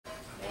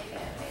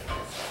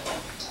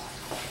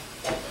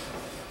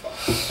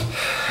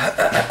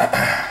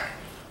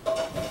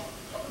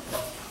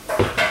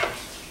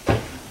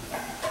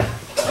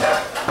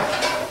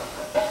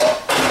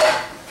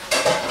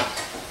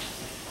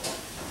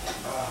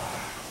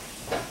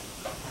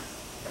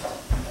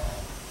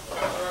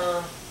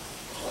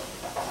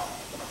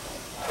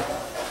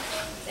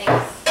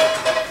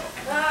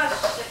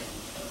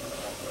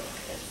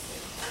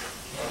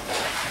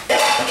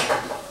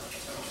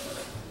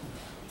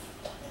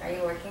Are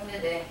you working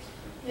today?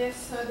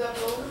 Yes, a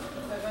double, 7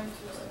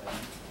 to 7.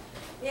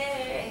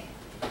 Yay!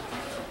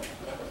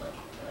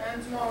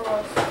 And tomorrow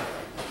also.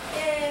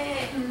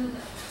 Yay! And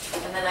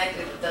then I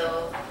do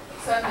the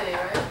Sunday,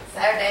 right?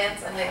 Saturday and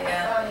Sunday,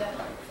 yeah. Oh, yeah.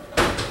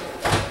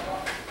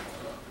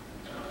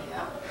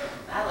 Yeah.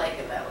 I like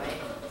it that way.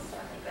 It's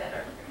fucking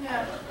better.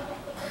 Yeah.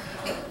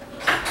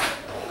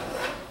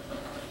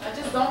 I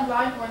just don't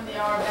like when they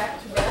are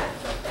back to back.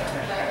 I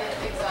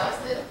get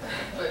exhausted,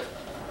 but it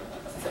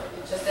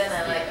just Then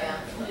I like them.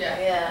 Yeah.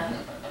 Yeah.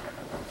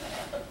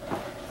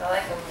 I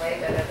like them way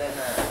better than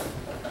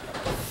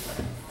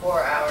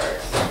 4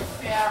 hours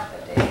Yeah.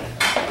 a day.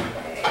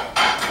 Okay.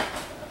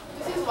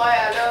 This is why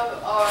I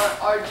love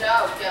our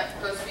job, yeah,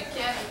 because we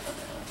can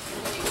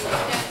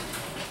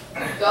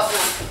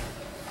double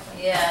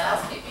Yeah.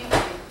 housekeeping.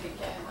 We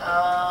can.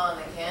 Oh,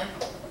 they can?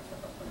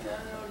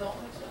 No, don't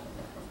think so.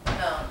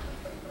 No.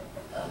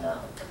 Oh, no.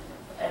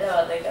 I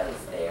know, they gotta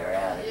stay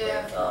around if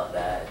Yeah. it's all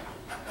that.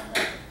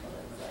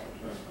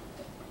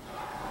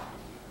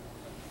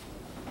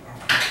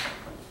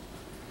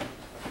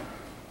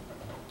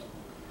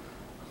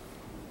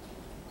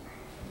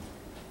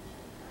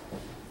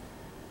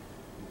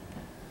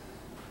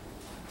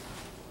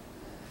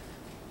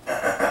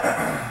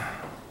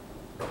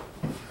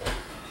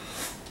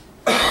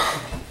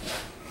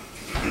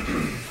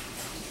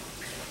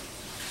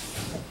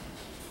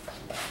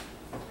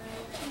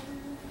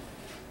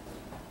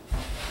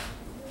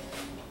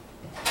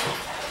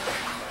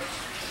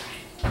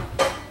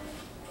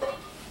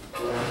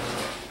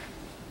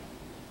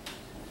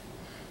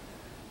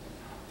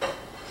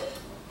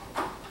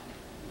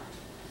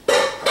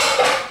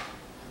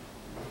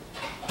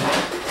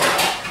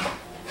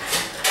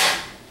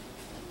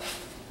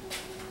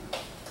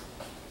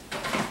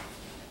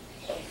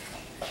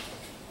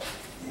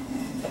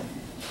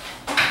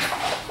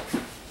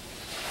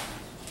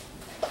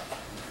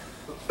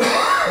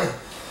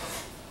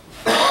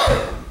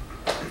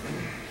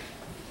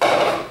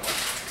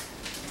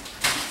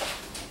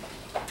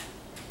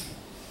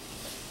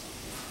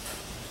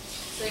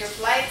 So your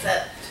flight's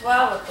at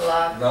 12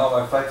 o'clock. No,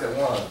 my flight's at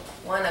 1.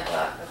 1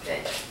 o'clock,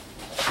 okay.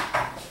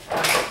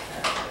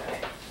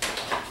 Alright.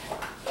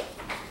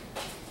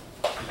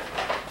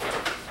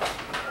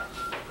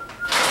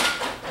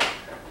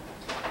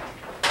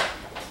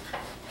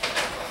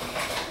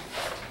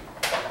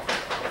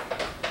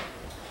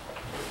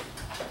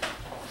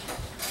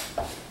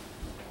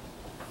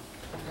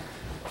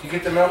 You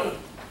get the milk?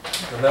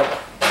 The milk.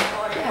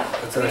 Oh,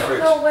 yeah. It's in We the don't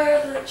fridge. know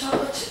where the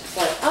chocolate chips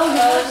are. Oh, you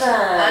Oh, found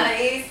them. On the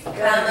east,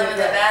 found them in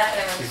the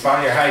bathroom. You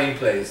found your hiding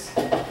place.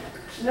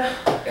 No.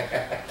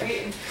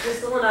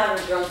 Crystal and I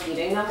were drunk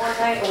eating them one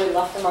night, and we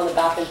left them on the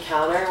bathroom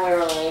counter, and we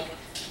were like,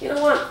 you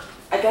know what?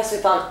 I guess we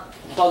thought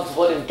bugs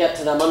wouldn't get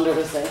to them under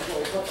the sink, so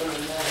we put them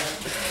in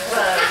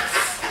there.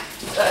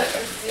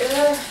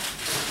 Yeah.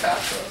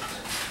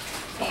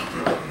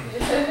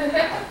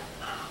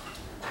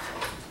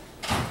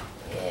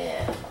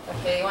 Yeah.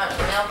 Okay, you want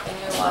milk in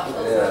your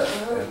waffles? Yeah,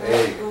 an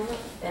egg.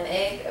 An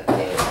egg?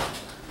 Okay.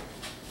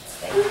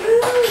 Thank you.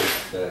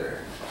 It's better.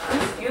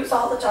 Use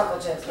all the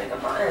chocolate chips, make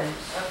them mine.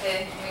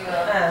 Okay, here you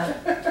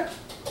go.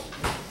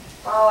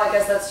 Oh, I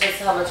guess that's just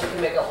how much you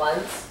can make at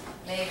once,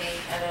 Maybe,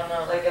 I don't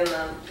know. like in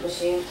the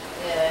machine.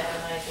 Yeah, I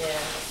have no idea.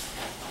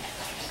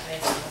 Just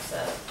making this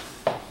up.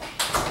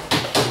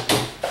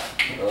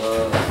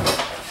 Hello.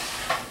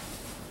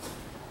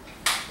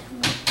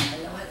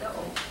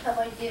 How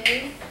about you?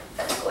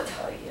 That's what I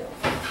tell you.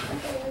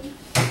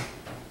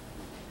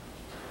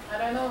 I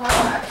don't know how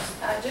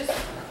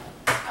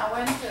I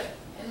went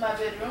in my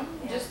bedroom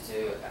just to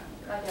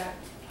like I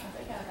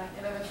think at like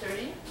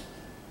 11:30.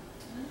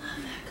 I love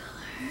that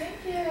color. Thank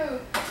you.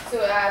 So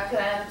I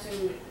planned to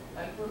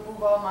like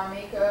remove all my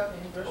makeup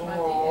and brush my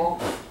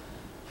teeth.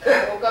 And I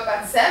woke up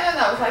at 7.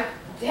 I was like,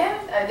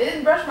 damn it, I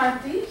didn't brush my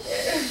teeth. I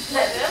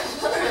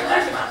didn't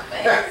wash my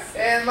face.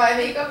 And my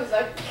makeup is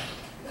like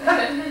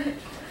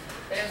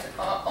and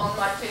on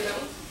my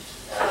pillow.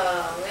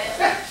 Oh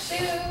man.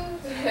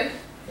 Shoot.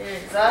 You're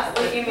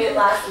exhausted. What you mean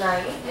last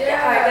night?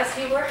 Yeah. I guess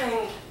you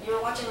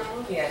were watching a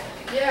movie, I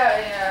think.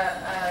 Yeah.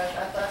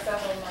 I passed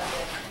out on my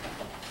bed.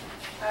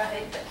 I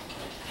hate that.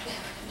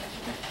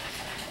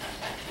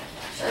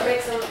 Should I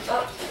make some,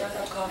 oh, you guys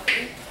have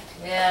coffee?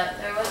 Yeah,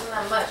 there wasn't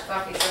that much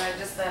coffee, so I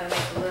just had to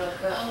make a little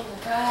cup. Oh,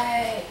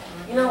 right.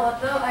 You know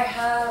what though, I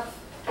have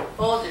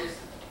Folgers.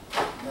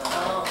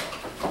 no.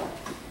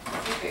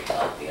 Secret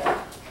coffee.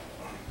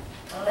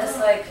 Oh. That's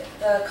like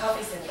the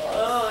coffee singles.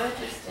 Oh,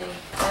 interesting.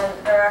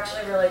 And they're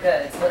actually really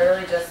good. It's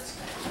literally just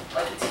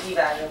like a tea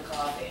bag of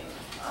coffee.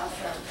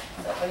 Awesome.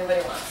 So if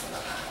anybody wants some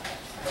of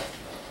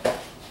that.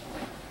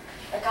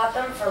 I got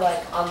them for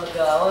like on the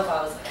go if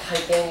I was like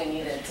hiking and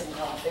needed some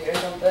coffee or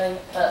something.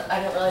 But I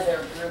didn't realize they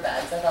were brew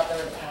bags. I thought they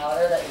were the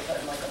powder that you put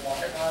in like a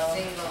water bottle.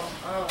 Single.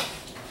 Oh.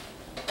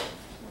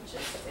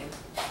 Interesting.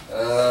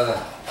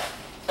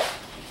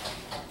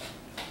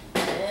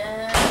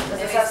 Yeah. Does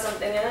this have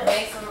something in it?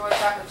 Make some more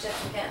chocolate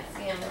chips. You can't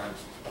see them, huh?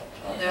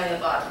 Oh, they're at the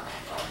bottom.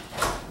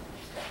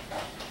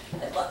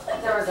 It looked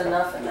like there was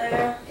enough in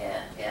there.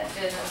 Yeah, yeah.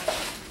 dinner.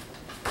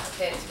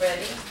 Okay, it's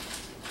ready.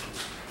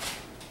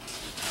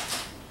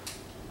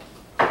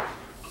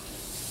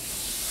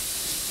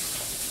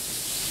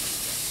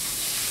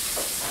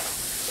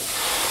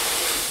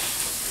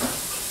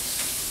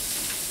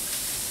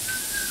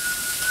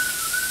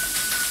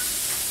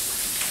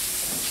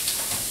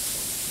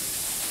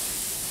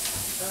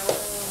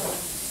 Oh,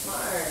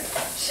 smart.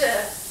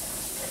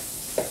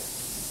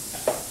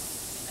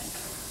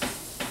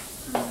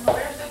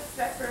 Where's the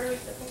pepper? Is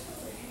the pepper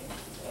over here?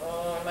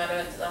 Oh, I might have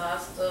went to the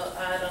hospital.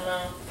 I don't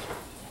know.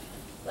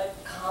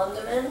 Like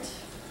condiment?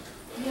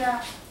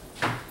 Yeah.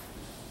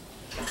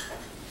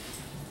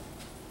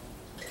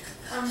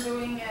 I'm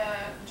doing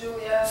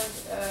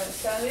Julia's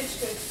sandwich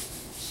because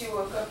she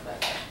woke up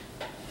like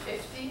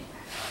 50.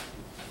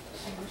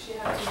 She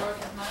had to work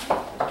at 9.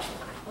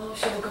 Oh,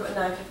 she woke up at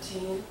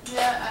 9:15.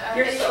 Yeah, I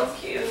You're ate. so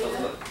cute.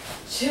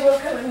 She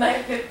woke up at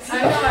 9:15. I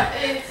know, I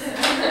ate.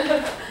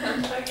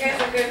 You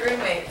guys are good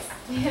roommates.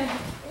 Yeah.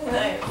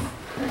 Nice.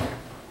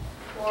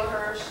 For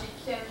her, she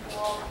can't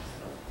walk.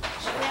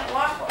 She can't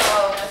walk.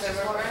 Oh, that's She's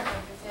over working.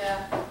 her. Yeah.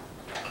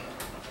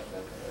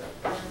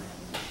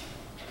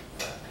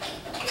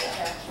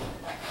 Yeah.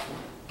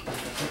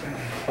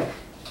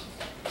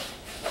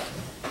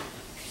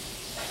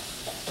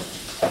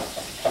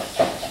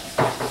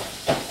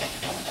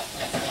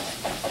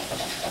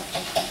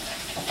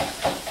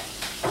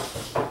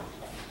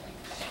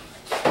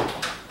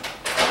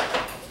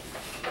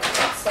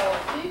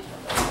 Salty.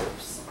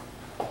 Oops.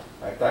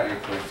 I thought you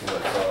put too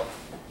much salt.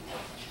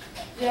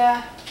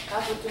 Yeah,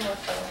 I put too much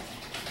salt.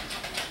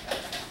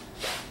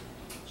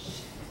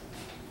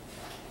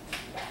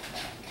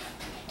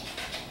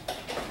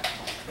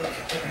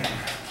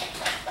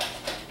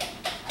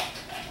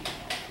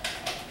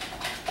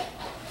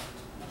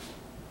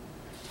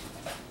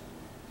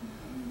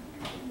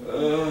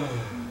 Ugh.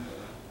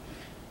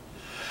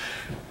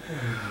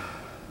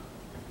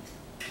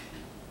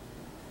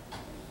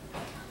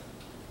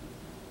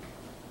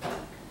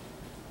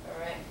 All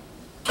right.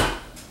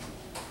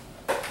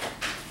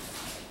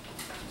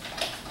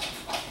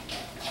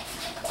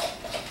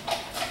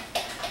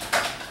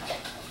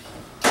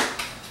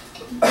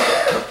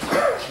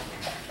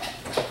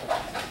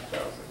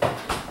 That was it.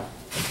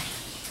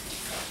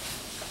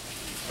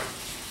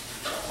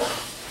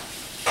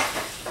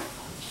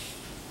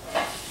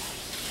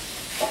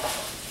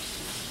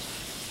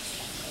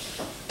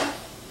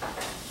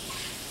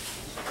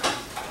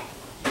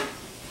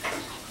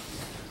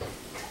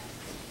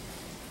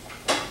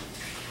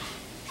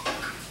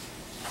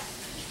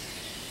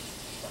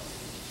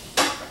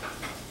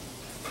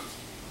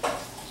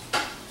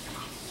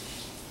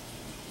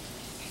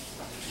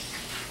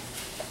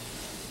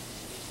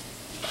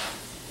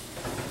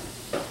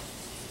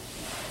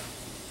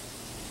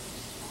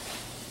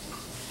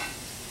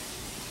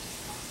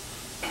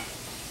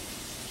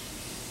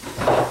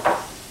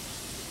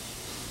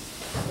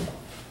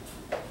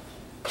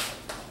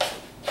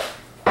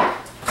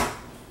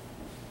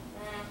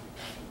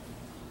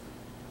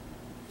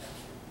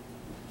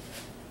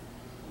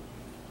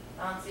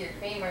 I don't see your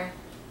creamer.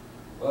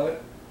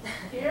 What?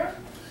 Here?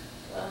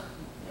 Well,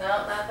 no,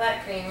 not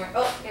that creamer.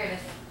 Oh, here it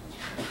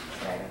is.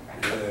 Sorry,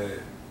 I'm fine.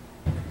 Good.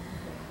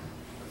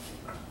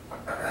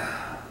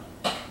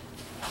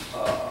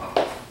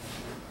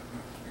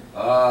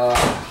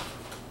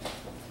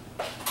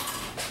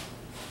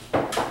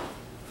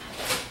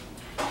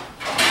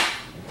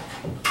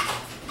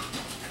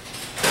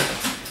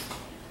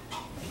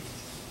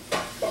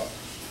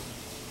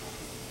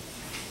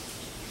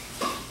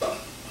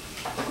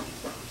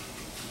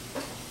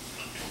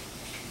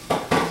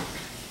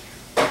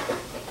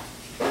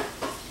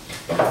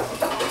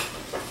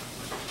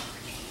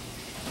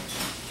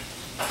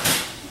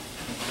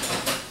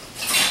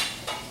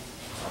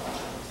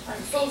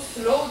 I'm so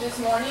slow this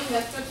morning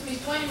that took me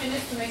 20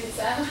 minutes to make a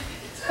sandwich.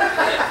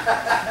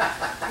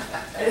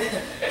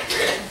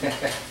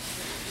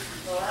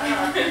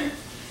 Wow.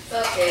 It's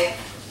okay.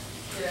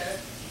 Yeah.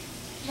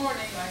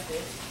 Morning like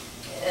this.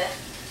 Yeah.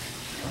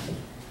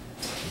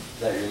 Is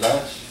that your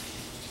lunch?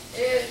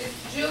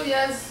 It's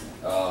Julia's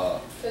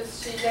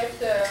because she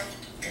left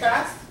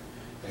fast.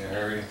 In a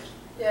hurry?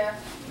 Yeah.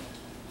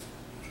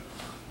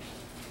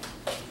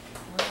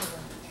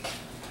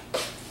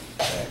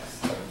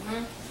 Thanks.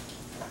 Mhm.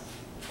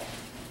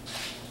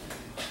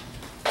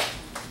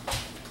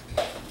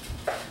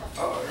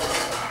 Oh,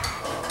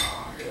 yeah.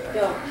 Oh, yeah.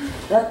 Yo,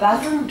 that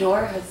bathroom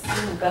door has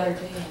seen better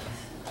days.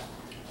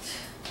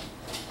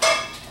 I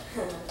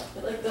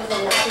feel like there's a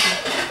lot.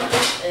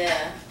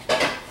 Yeah.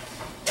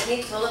 I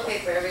need toilet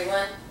paper,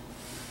 everyone.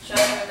 Try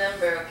to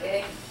remember,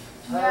 okay?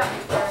 Yeah.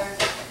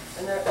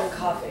 And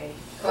coffee.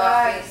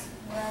 Coffees.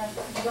 Yeah.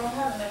 You don't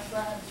have enough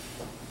rags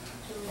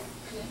to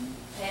clean.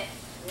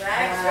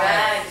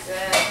 Rags.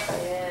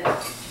 Yeah.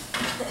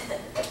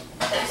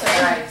 There's some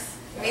rags.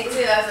 Me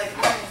too. I was like,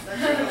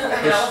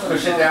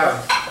 Push it down.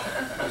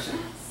 Push it.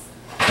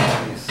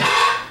 Please.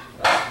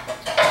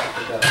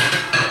 Put it down.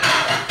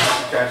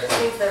 Trash This can.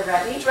 means they're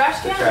ready. Trash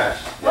The can? trash.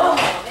 oh,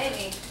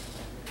 maybe.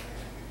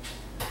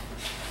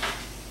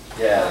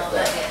 Yeah, Oh, like not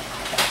that. yet.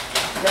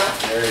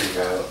 There you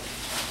go.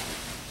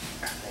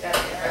 I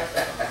gotta get her.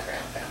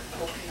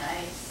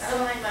 Nice. I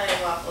don't like my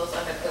waffles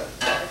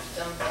undercooked.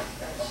 Some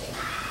crunchy.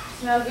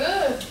 Smell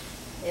good.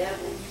 Yeah.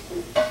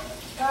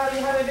 Oh, you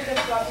have a bit of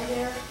coffee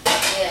there?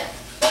 Yeah.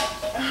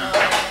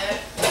 There.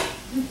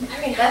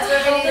 That's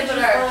where we need to put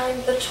our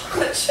the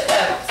chocolate chips.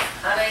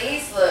 on our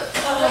yeast look.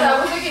 What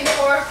I was looking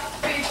for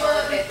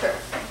Toilet paper. paper.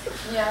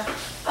 Yeah.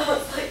 I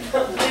was like,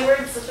 they were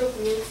in such a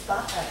weird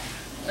spot.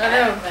 I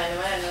know. I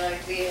had no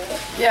idea.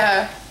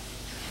 Yeah.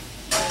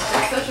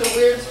 It's such a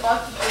weird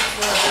spot to put the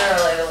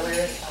Literally the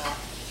weirdest spot.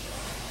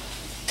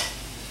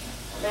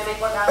 May I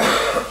make one now?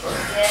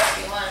 Yeah, if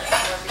you want, if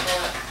you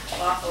want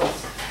waffles.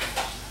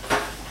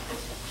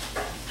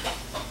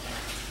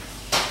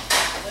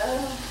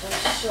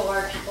 I'm sure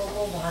people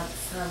will want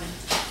some.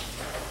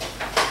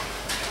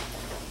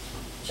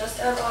 Just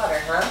add water,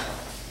 huh?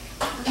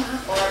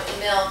 Or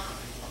milk.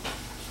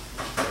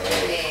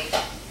 Hey.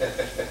 Egg.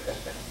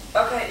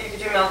 Okay, you could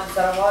do milk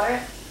instead of water?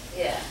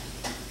 Yeah.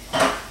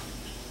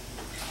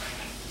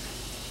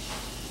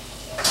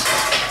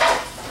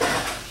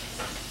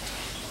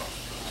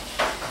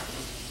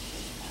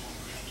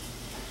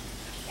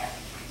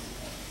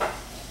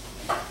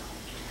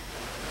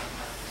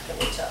 It's gonna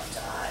be tough to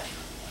hide.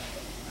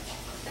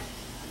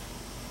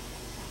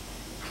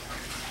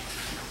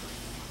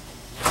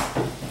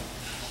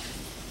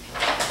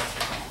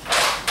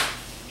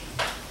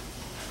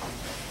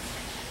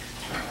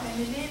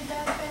 Maybe leave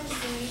that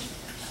fancy.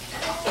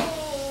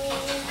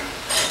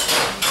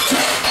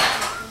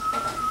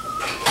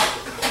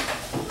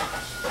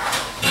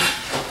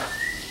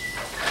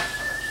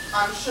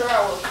 I'm sure I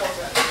will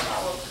forget.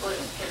 I will put it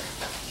here.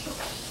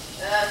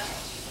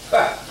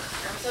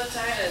 I'm so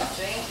tired of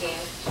drinking.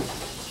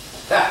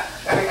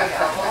 Drinking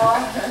alcohol?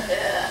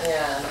 Yeah.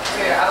 Yeah.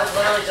 Dude, I was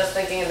literally just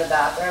thinking in the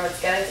bathroom, it's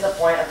getting to the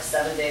point of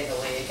 7 days a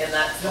week, and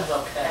that's not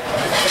okay.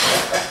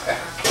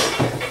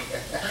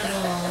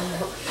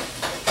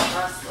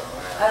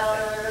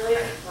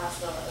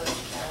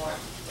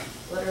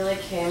 Literally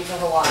came to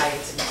Hawaii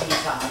to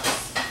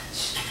detox.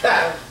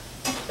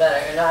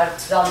 Better, and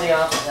I've done the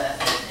opposite.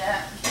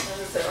 Yeah. This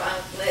is the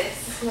wrong place.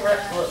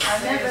 I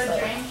never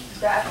drink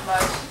that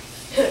much.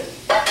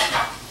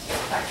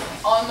 Like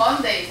on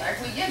Mondays, like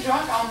we get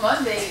drunk on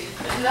Mondays,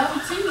 and not on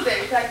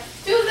Tuesdays. Like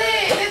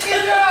Tuesday, let's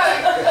get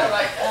drunk. I'm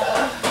like,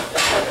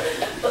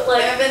 But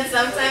There have like, been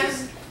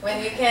sometimes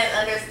when you can't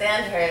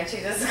understand her and she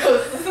just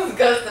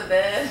goes to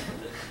bed.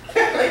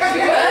 Like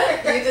you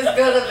what? You just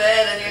go to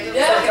bed and you're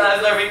just like,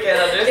 sometimes our weekend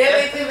understand.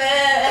 get me to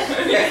bed.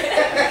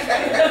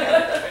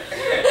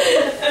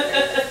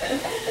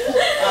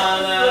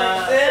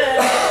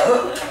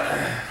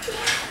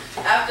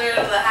 After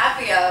the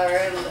happy hour,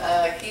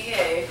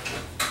 Kie.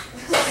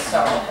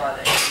 So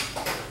funny.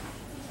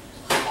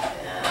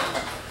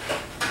 Yeah.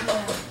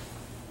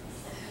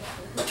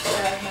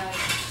 very nice.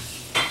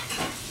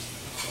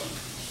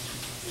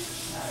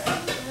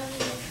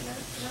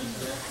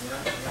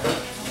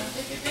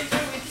 Take a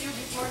picture with you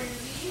before you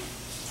leave.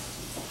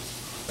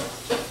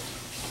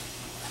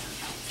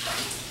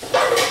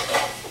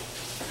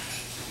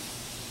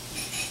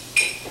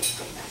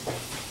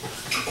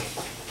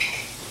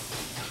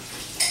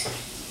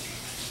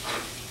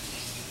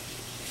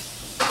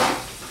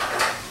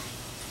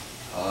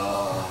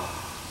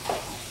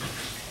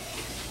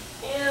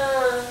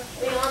 Yeah.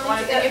 We Want want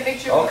to to take a get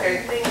picture?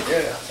 Okay. With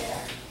you?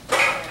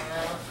 Yeah.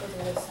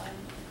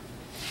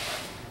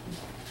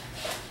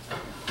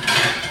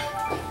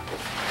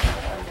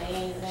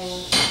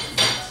 amazing.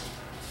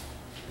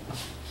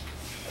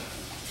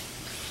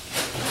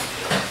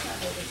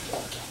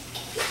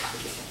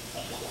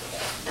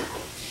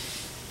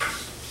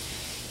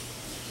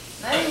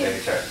 Take a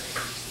Nice. check.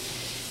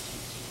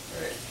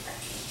 Right.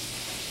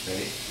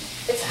 Ready?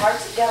 It's hard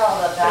to get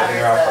all the Setting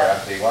her up for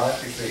batteries empty.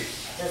 1, 2, 3.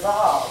 that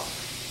dissolve.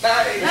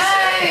 Nice.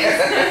 Nice.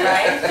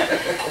 Right?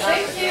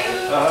 Thank you.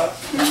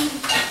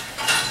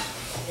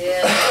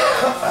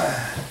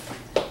 Yeah.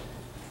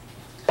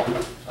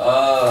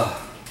 Oh,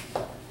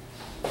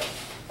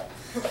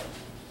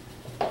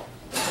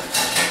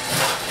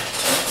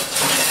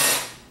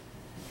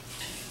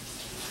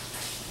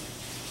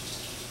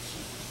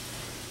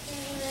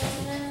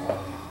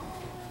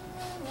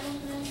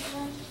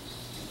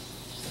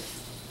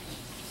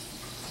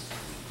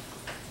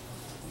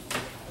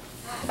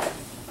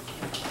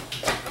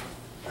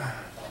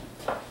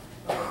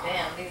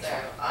 damn, these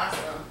are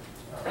awesome.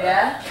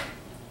 Yeah?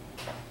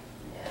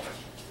 Yeah.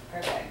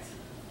 Perfect.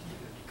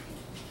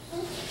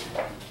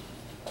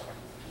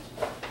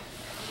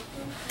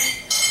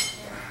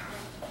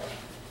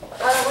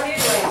 What are you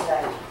doing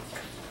today?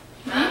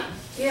 Me?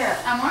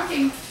 Yeah. I'm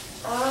working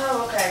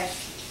Oh, okay.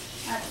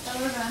 at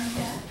Sullivan,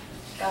 yeah.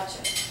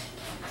 Gotcha.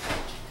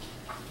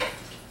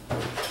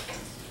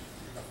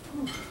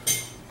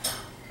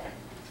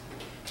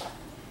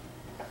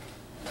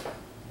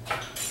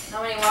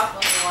 How many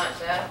waffles do you want,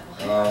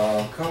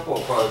 Chad? Couple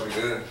will probably be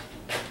good.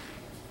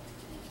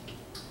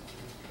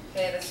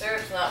 Okay, the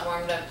syrup's not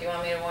warmed up. Do you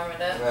want me to warm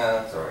it up? Nah,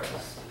 that's alright.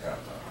 Just count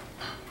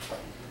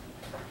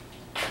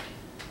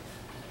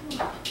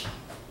down.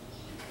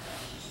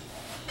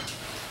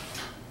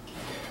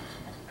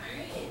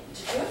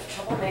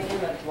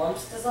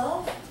 most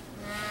dissolve?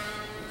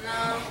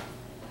 No.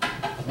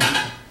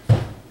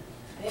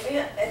 Maybe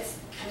it's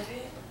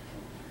maybe.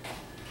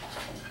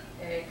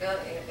 There you go.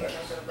 You get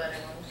those little butter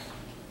ones.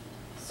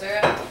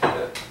 Syrup.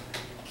 Yeah.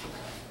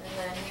 And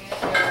then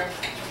here's your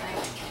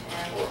knife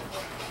and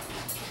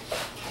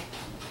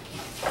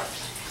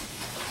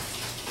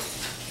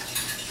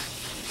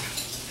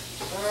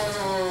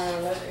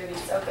Those are gonna be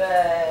so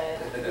good.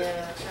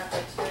 yeah,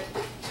 chocolate chip.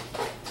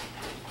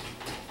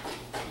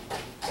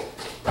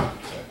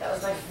 That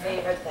was my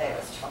favorite thing,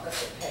 was chocolate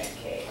chip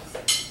pancakes.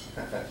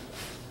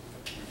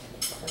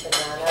 The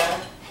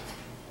banana.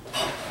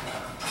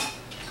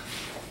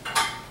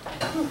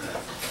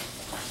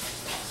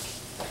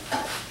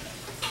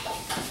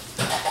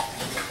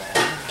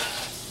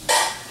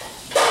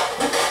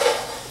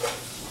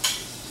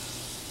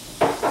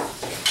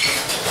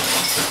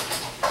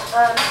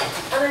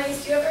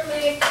 Anais, do you ever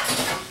make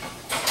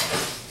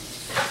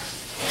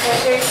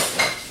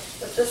pancakes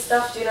with this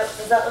stuff? Do you know,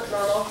 does that look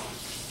normal?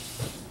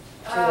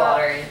 Too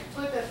watery.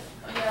 Put it.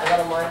 A Yeah.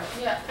 little more.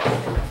 Yeah.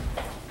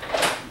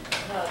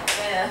 Oh,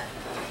 yeah.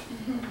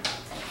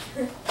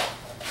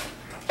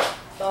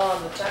 Oh,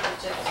 the chocolate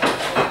chips are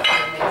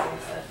amazing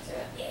stuff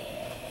too. Yeah.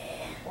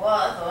 Well,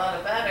 that's a lot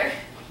of batter.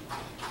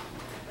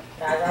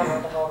 Guys, I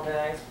want the whole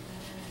bag.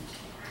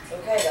 It's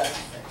okay though.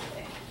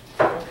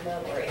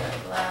 Don't worry. A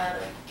lot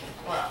of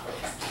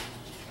waffles.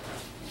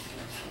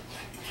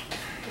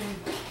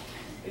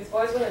 These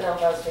boys wouldn't know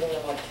if I was feeding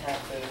them like cat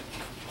food.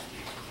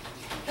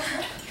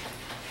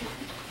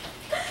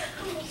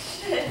 Oh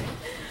shit.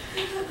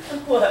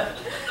 What?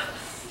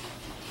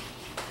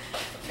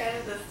 Kind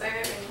of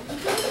disturbing.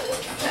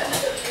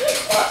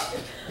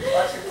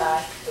 Watch your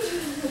back.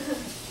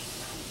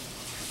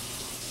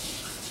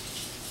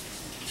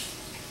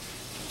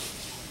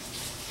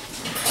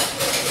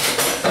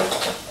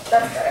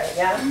 That's better,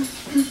 yeah?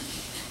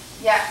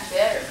 Yeah,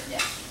 better.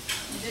 Yeah.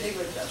 You did a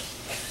good job.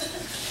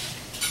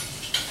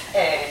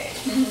 Hey.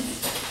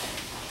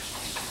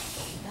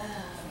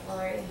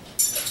 Lori.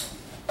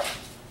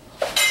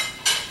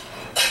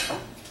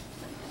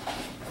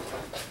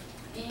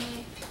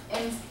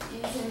 Is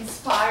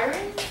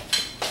inspiring.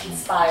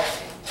 Inspiring.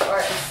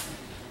 Or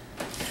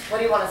what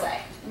do you want to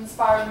say?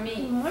 Inspiring me.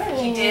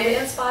 He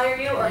did inspire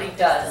you, or he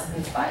does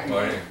inspire you?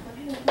 Morning.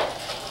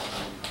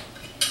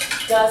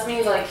 Does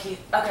mean like he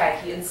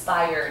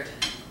inspired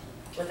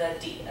with a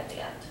D at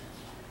the end.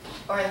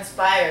 Or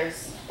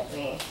inspires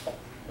me.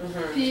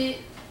 Mm-hmm.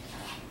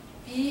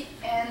 P-E-N-S-P-I-R.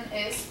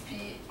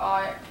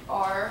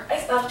 I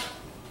spelled.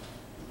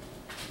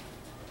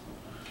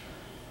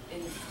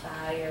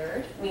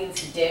 Inspired means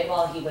he did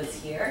while he was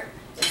here.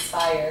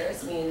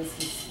 Inspires means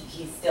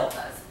he still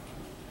does.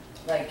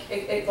 Like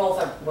it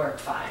both work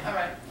fine.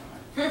 Alright.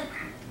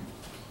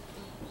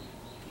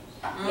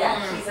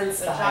 Yeah, he's The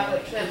inspired.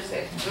 chocolate chips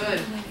taste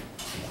good.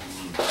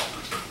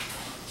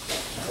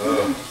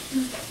 Ugh.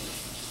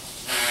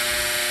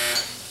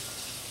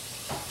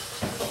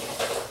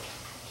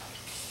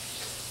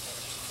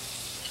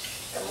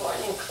 Good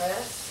morning,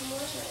 Chris. Good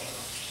morning.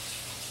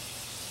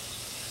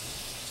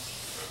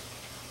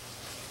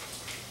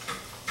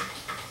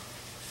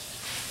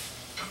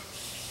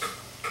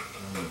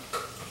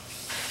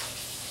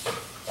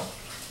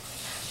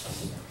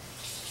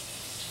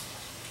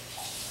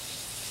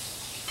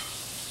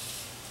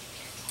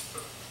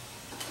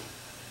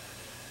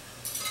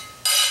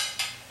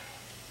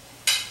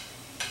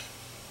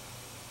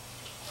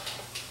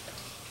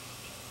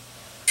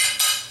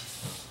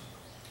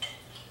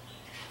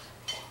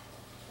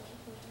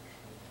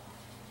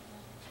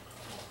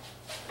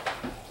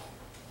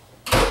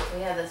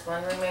 We had this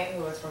one roommate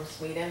who was from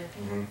Sweden,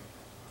 Mm-hmm.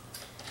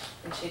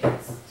 and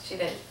she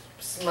didn't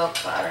smoke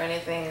pot or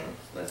anything. It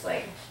was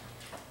like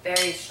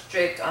very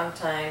strict on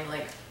time.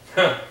 Like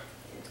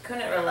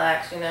couldn't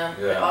relax, you know.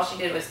 Yeah. Like, all she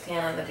did was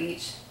tan on the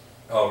beach.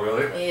 Oh,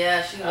 really?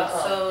 Yeah, she looked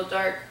Uh-oh. so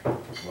dark,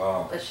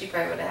 Wow. but she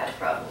probably would have had a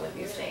problem with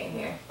you staying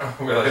here.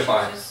 Really? She's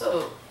Fine. just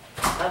so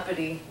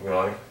uppity.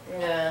 Really?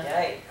 Yeah.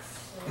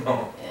 Yikes.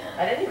 No.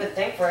 Yeah. I didn't even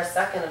think for a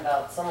second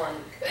about someone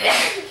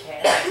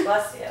caring.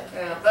 Bless you.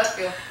 Yeah, bless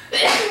you.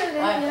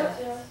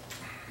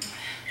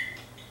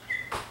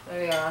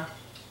 There you are.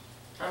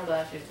 I'm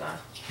glad she's gone.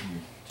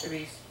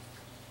 Therese.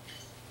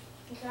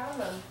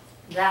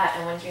 That,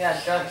 and when she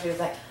got drunk, she was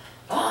like,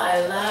 oh,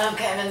 I love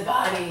Kevin's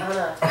body. I was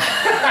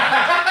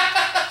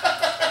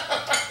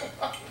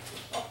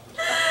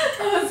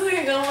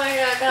like, oh my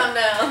god, calm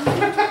down.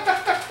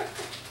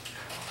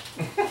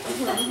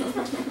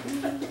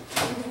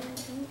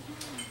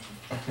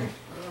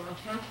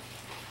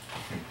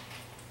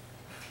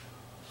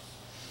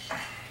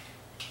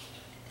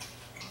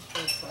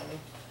 That's funny.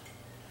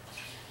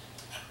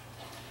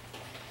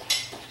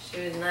 She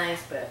was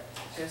nice, but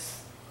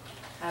just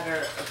had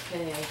her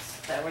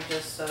opinions that were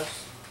just so.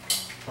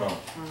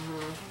 Oh.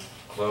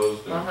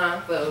 Closed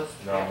and Closed.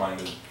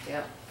 narrow-minded.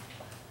 Yep.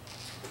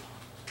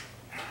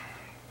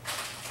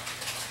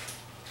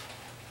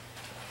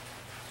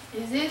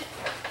 Is it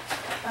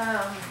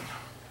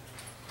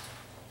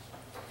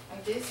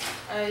like this?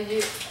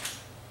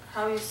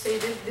 How you say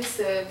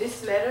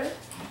this letter?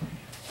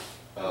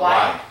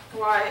 Why?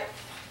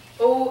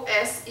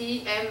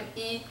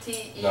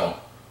 Y-O-S-E-M-E-T-E. No.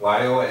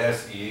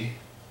 Y-O-S-E-M-I-T-E.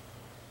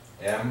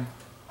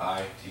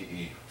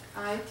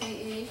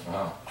 I-T-E.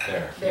 Oh,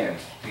 there. There.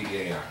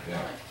 P-E-A-R,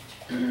 yeah.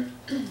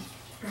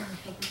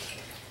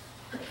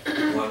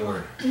 One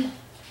word.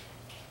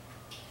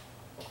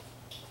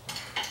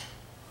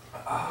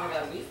 Oh my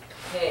god, we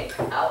pigged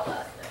out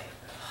last night.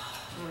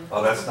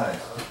 Oh, that's nice.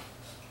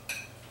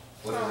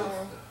 What is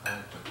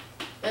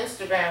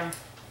it? Instagram.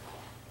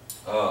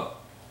 Oh.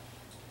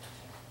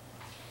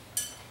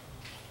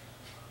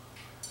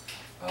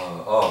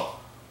 Oh.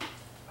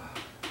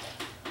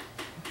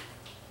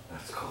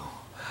 That's cool.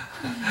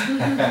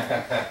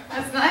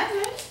 That's nice,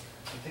 eh?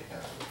 I think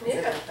that's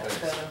Yeah.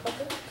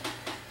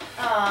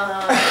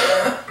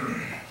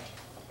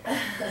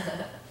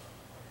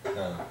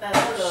 That's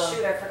Oh cool.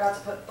 shoot, I forgot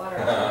to put butter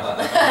on.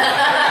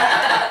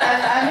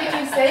 I'm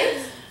making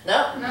steaks?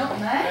 Nope. No,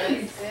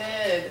 nice.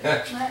 Good.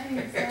 Nice.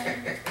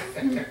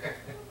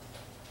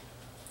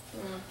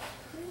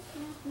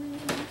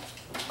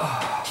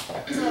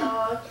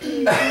 Oh,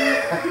 cute.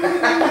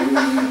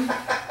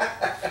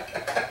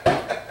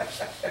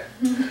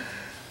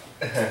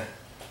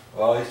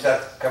 Well, you should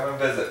have to come and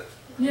visit.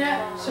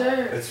 Yeah,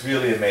 sure. It's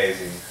really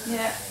amazing.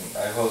 Yeah.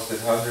 I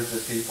hosted hundreds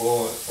of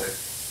people. It's like,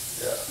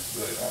 yeah,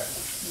 really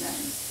nice.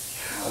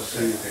 Nice. I'll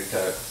show you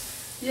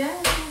pictures.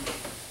 Yeah.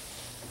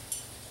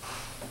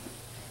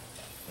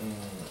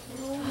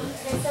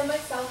 Can I send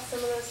myself some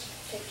of those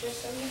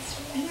pictures from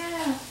yesterday?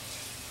 Yeah.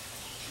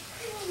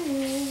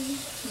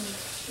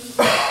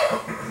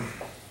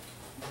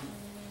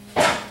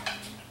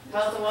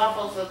 How's the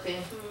waffles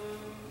looking?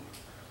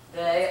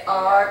 They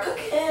are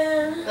cooking.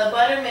 The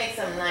butter makes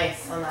them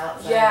nice on the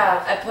outside.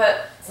 Yeah, I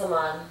put some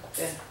on.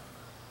 Good.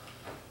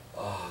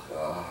 Oh,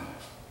 God.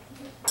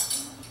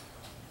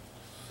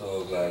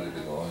 So glad to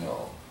be going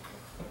home.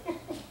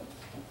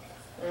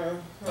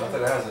 Not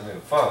that it hasn't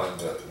been fun,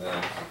 but it's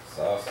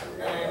exhausting.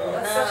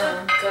 That's such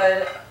a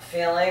good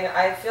feeling.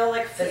 I feel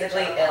like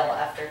physically ill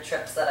after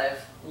trips that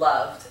I've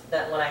loved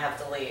than when I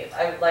have to leave.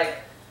 I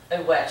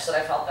wish that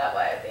I felt that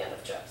way at the end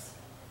of trips.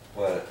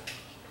 What?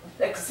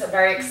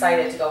 Very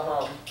excited to go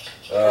home.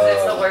 Because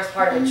it's the worst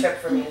part of a trip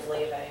for me is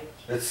leaving.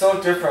 It's so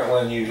different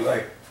when you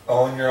like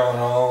own your own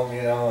home,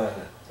 you know, and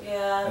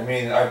Yeah. I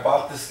mean, I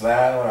bought this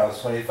land when I was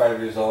 25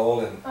 years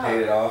old and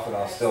paid it off when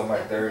I was still in my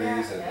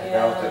 30s and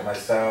developed it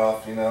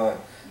myself, you know, and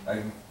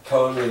I'm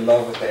totally in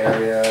love with the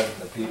area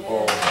and the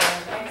people. Yeah,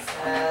 makes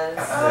sense.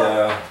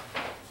 Yeah.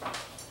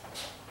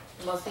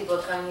 Most people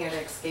come here to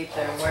escape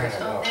their work.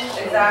 Oh,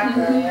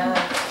 Exactly,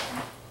 yeah.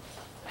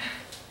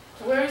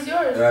 Where is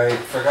yours? I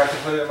forgot to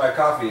put it in my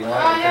coffee. You Oh,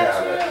 want to yeah,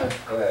 have it? true.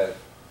 Go ahead.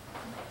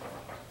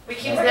 We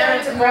keep No.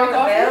 forgetting to bring the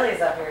Coffee?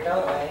 Baileys up here,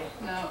 don't we?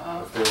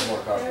 No, If there's more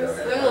coffee out There's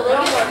a here. little more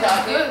That's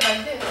coffee. good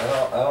like this. I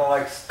don't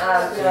like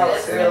No,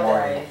 it's in the real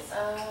morning. berries. Oh.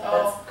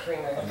 That's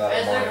creamer. I'm not a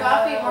Is there morning.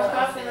 coffee? More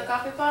coffee in the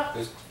coffee pot?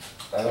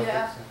 I don't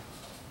Yeah.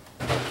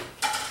 think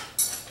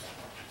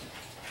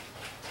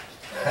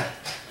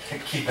so.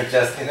 Keep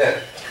adjusting it.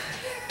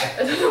 I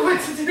don't know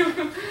what to do.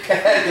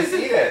 Just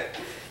eat it.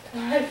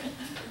 I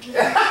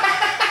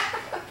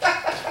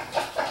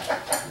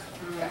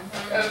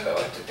don't know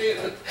what to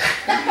do.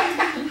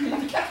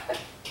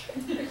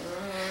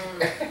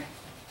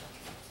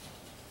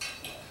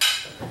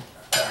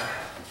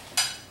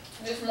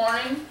 This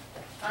morning,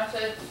 I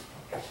said,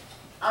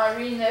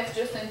 Irene left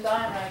just in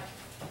time, like,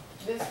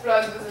 this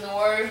plug doesn't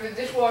work, the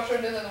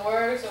dishwasher doesn't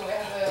work, so we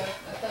have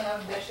a ton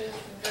of dishes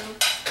to do.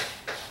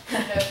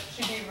 And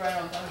she did right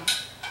on time.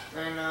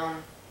 I know.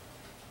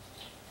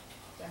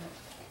 Damn it.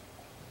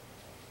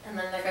 And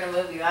then they're gonna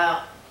move you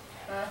out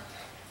Yeah.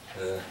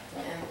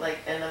 in like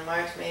end of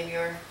March maybe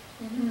or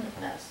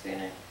Mm-hmm. not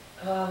sooner.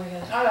 Oh my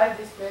god. I like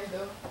this place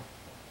though.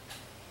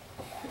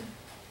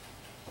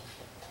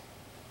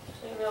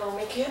 I know,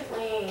 we can't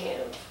leave.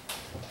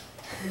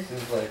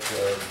 Seems like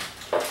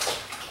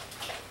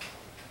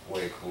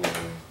way cooler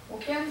than We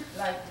can,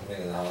 like,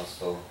 being in the house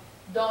though.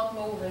 don't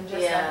move and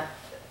just Yeah.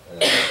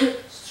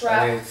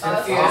 strap I mean, it us seems on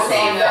confusing. our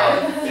Same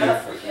bed.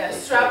 Different. Yeah,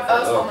 strap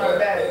us on our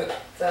bed.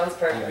 Sounds You'd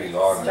perfect. be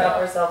long Strap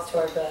now. ourselves to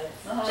our bed.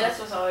 Uh-huh. Jess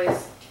was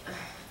always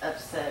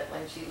upset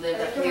when she lived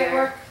up Can we here.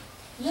 work?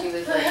 She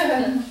was like,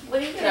 what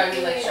are you Yeah, gonna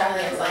do? Like, like,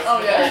 Charlotte's like,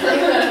 oh,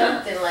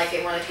 yeah. didn't like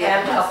it, wanted to get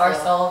Handcuff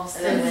ourselves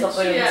And then and when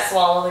somebody she- to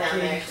swallow the down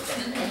there. key.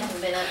 She's like, I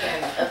haven't been up there,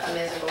 I'm up to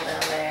miserable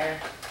down there.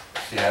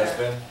 She has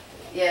been?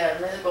 Yeah,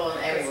 miserable and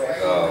everywhere.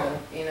 Oh.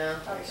 You know,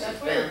 like she's That's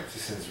been. weird. She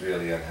seems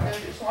really There's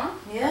unhappy. this one?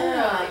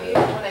 Yeah,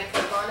 When I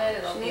click on it,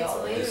 it'll She be needs all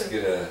to over.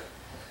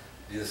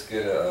 You just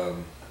get a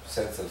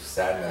sense of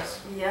sadness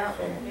yeah,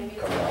 from Maybe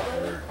it's coming out of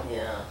her.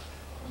 yeah.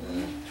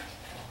 Yeah.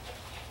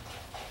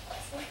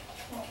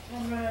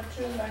 I'm gonna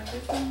choose like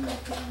this one.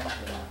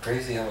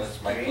 Crazy how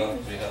much Mike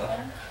loves me, huh?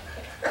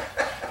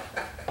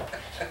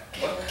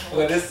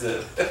 What is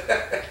this? Oh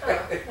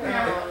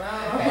Yeah.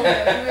 no. Do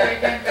it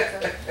again, but,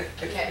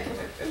 yeah.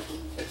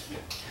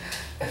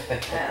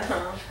 I don't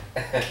know.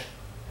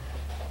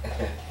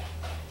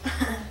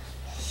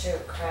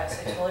 Shoot, crap. Chris.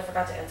 I totally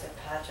forgot to answer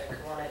Patrick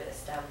who wanted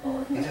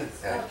Istanbul. He doesn't,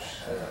 I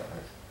don't know.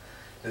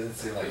 Doesn't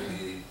seem like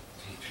he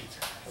treats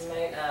her. I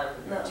might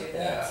No. do that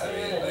Yeah, I soon.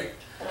 mean, and like,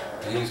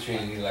 if he was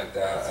treating you like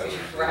that, I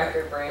would. rack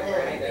your brain for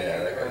anything Yeah,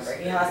 you that remember. was-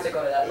 He has to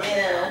go to that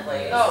Yeah.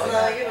 place. Oh,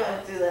 no, you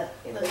don't do that.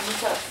 You know, you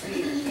talk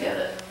sweet. You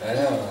gotta. I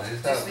know,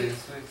 he's not Just being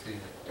sweet to you.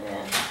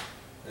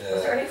 Yeah.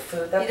 Was there Yeah, any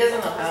food that He doesn't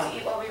we know were supposed how. to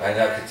eat while we were I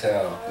there? could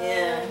tell.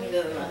 Yeah, he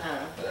doesn't know how.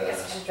 I guess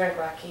we should drink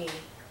raki.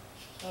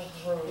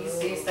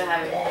 He's used to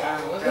having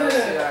girls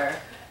who are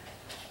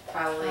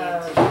probably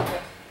into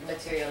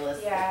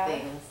materialistic Yeah.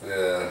 things.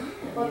 Yeah.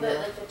 Well, the,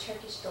 like the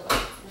Turkish delights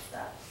and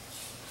stuff.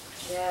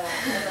 Yeah.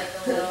 And like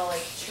the little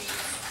like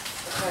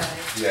treats.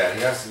 Okay. Yeah,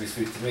 he has to be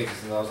sweet to me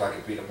because he knows I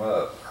can beat him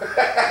up.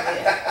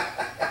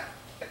 Yeah.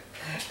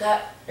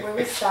 That when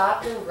we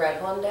stopped in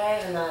Red one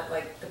day and that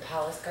like the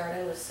palace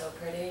garden was so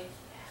pretty.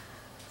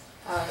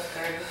 Oh,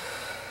 okay.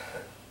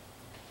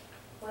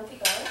 When's he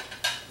going?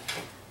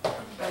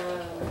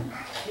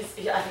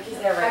 I think he's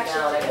there right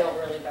now and I feel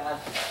really bad.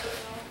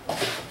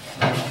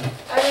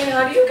 I mean,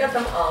 how do you get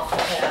them off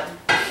of him?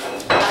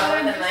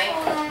 In the night.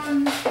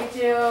 We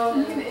do.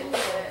 Look at it. Look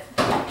at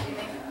it.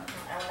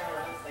 I don't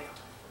know. It's like.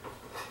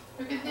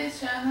 Look at this,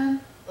 Shannon.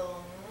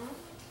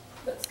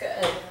 That's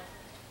good.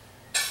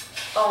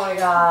 Oh my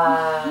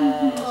gosh,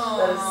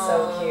 that is so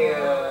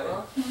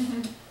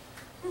cute.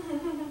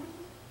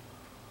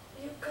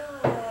 You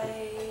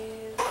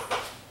guys.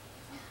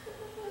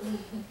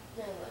 I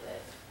love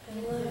it. I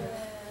love it.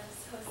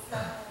 So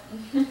sad.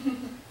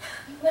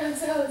 That's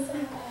so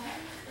sad.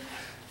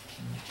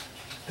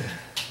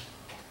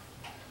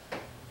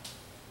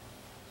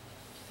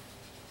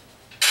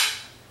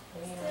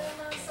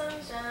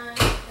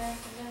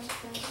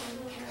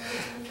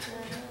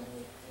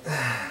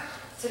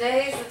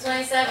 Today's the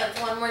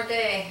 27th, one more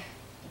day.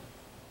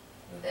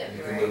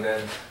 You can move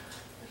in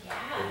Yeah.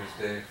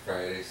 Thursday,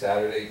 Friday,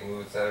 Saturday. You can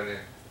move it Saturday.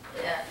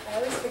 Yeah. I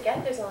always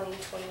forget there's only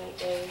 28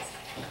 days.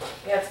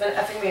 Yeah, it's been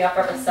effing me up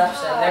at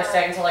reception. They're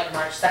staying until like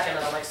March 2nd and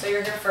I'm like, so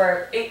you're here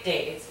for 8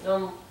 days.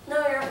 No,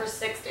 you're here for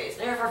 6 days.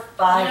 No, you're here for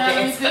 5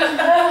 days. I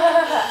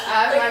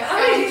have Like, my how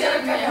did you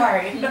friends get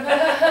with me.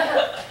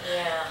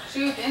 Yeah.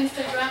 Shoot,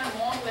 Instagram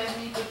won't let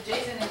me put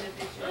Jason in the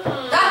picture.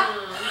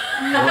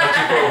 Won't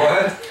you put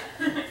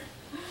what?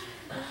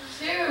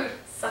 Shoot.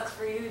 Sucks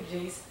for you,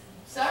 Jason.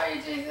 Sorry,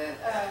 Jason.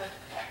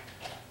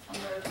 I'm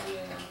gonna put it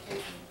on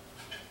Jason.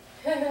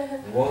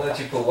 It won't let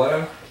you put what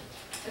on?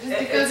 Just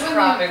because It's when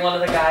cropping one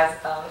of the guys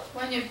out.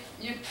 when you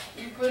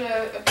put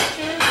a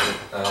picture,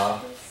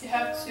 you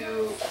have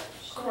to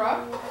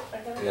crop. I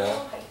gotta Yeah. go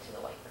hike to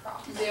the white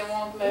cross. They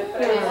won't let What?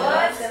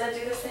 Jason Gonna do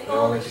the same? They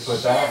won't let you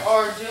put that?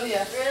 or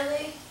Julia.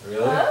 Really?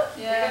 Really? Huh?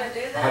 You're Yeah. gonna do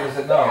How that? does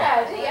it know? Yeah,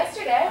 I did it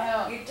yesterday. I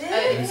know. You I- did?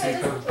 Let me Yeah, see. it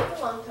doesn't take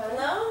a long time.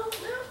 No.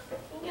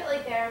 You can get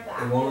like there and back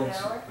It in won't an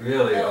let hour. you.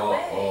 Really? No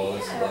way. Oh,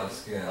 this is a Yeah. lot of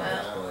skin.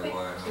 That's Wow. probably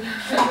why.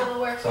 A little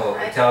work. So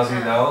I it tells you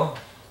don't no?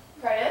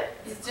 Pardon?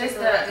 It's Quick just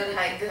little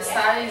hike. the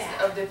size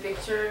of the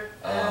picture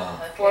Oh.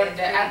 for Okay, the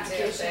 3, 2,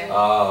 application.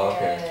 Oh,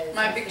 okay.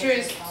 My picture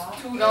is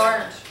too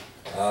large.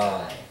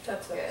 Oh.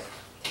 That's good.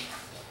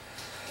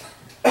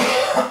 You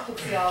can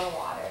see all the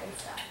water and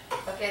stuff.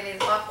 Okay, these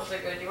waffles are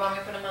good. Do you want me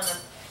to put them on the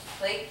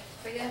plate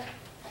for you?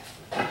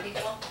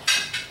 People?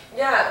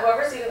 Yeah,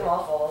 whoever's eating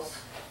waffles.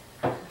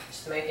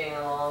 Just making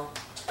them all.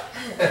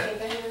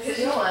 Because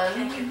you want to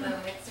get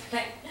them mixed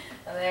right.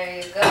 Oh, there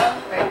you go,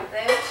 right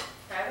there.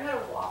 I haven't had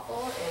a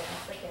waffle in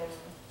freaking,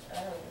 I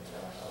don't even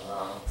know A how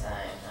long. long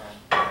time,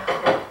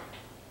 huh?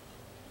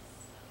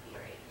 Be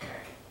right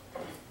here.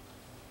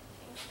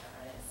 Thanks,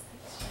 guys.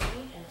 Thanks,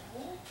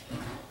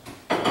 Jenny.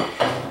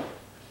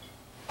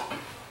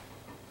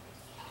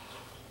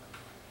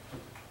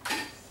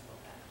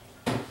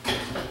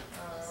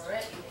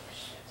 Alright.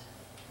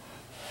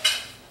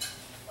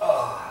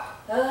 Oh.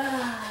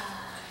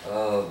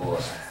 Oh boy.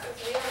 This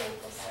is real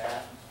maple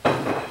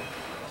syrup.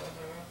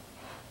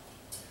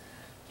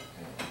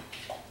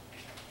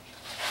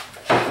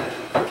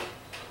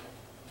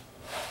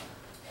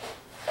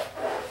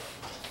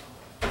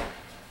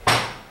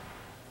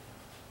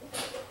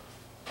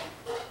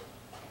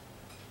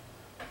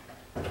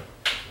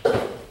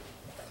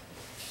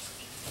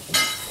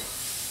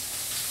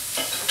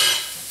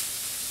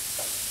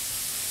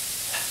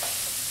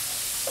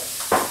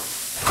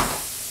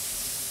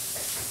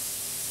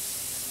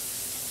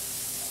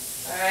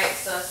 Alright,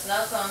 so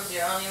snow cone's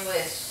your only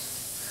wish.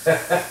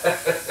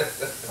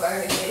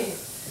 Pardon me.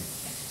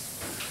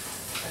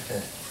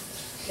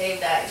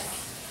 Shaved ice.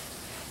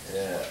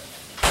 Yeah.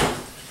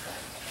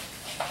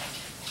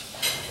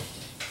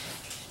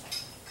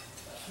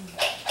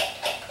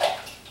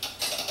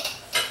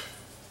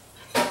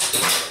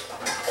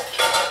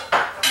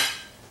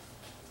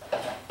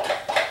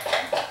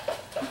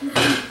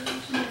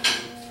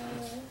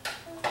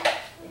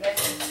 You guys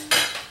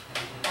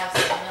can have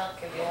some milk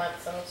if you want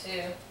some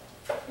too.